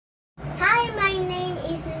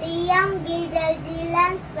I'm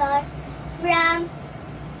Gabriel from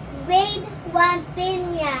grade 1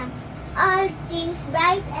 Pinya. All Things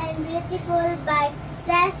Bright and Beautiful by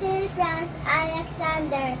Cecil Franz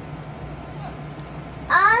Alexander.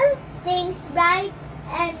 All things bright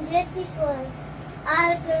and beautiful,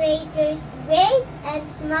 all creatures great and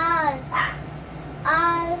small,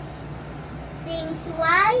 all things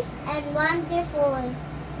wise and wonderful,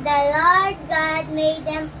 the Lord God made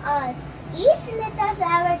them all. Each little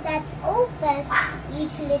flower that opens,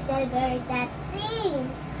 each little bird that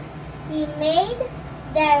sings. He made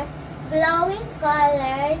their glowing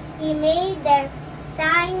colors, He made their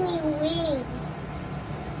tiny wings.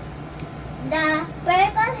 The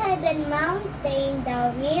purple-headed mountain,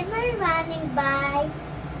 the river running by,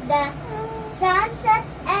 the sunset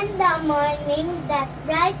and the morning that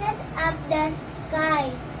brightens up the sky.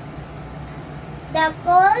 The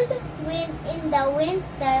cold wind in the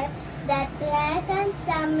winter, that pleasant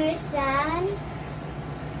summer sun,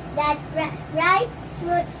 that ripe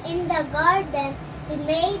fruits in the garden, He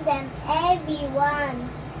made them everyone.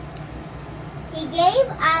 He gave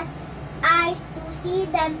us eyes to see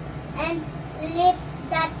them and lips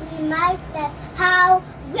that we might tell how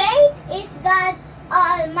great is God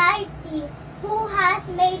Almighty, who has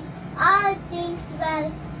made all things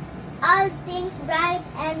well, all things bright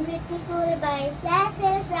and beautiful by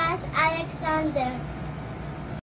Cecil Franz Alexander.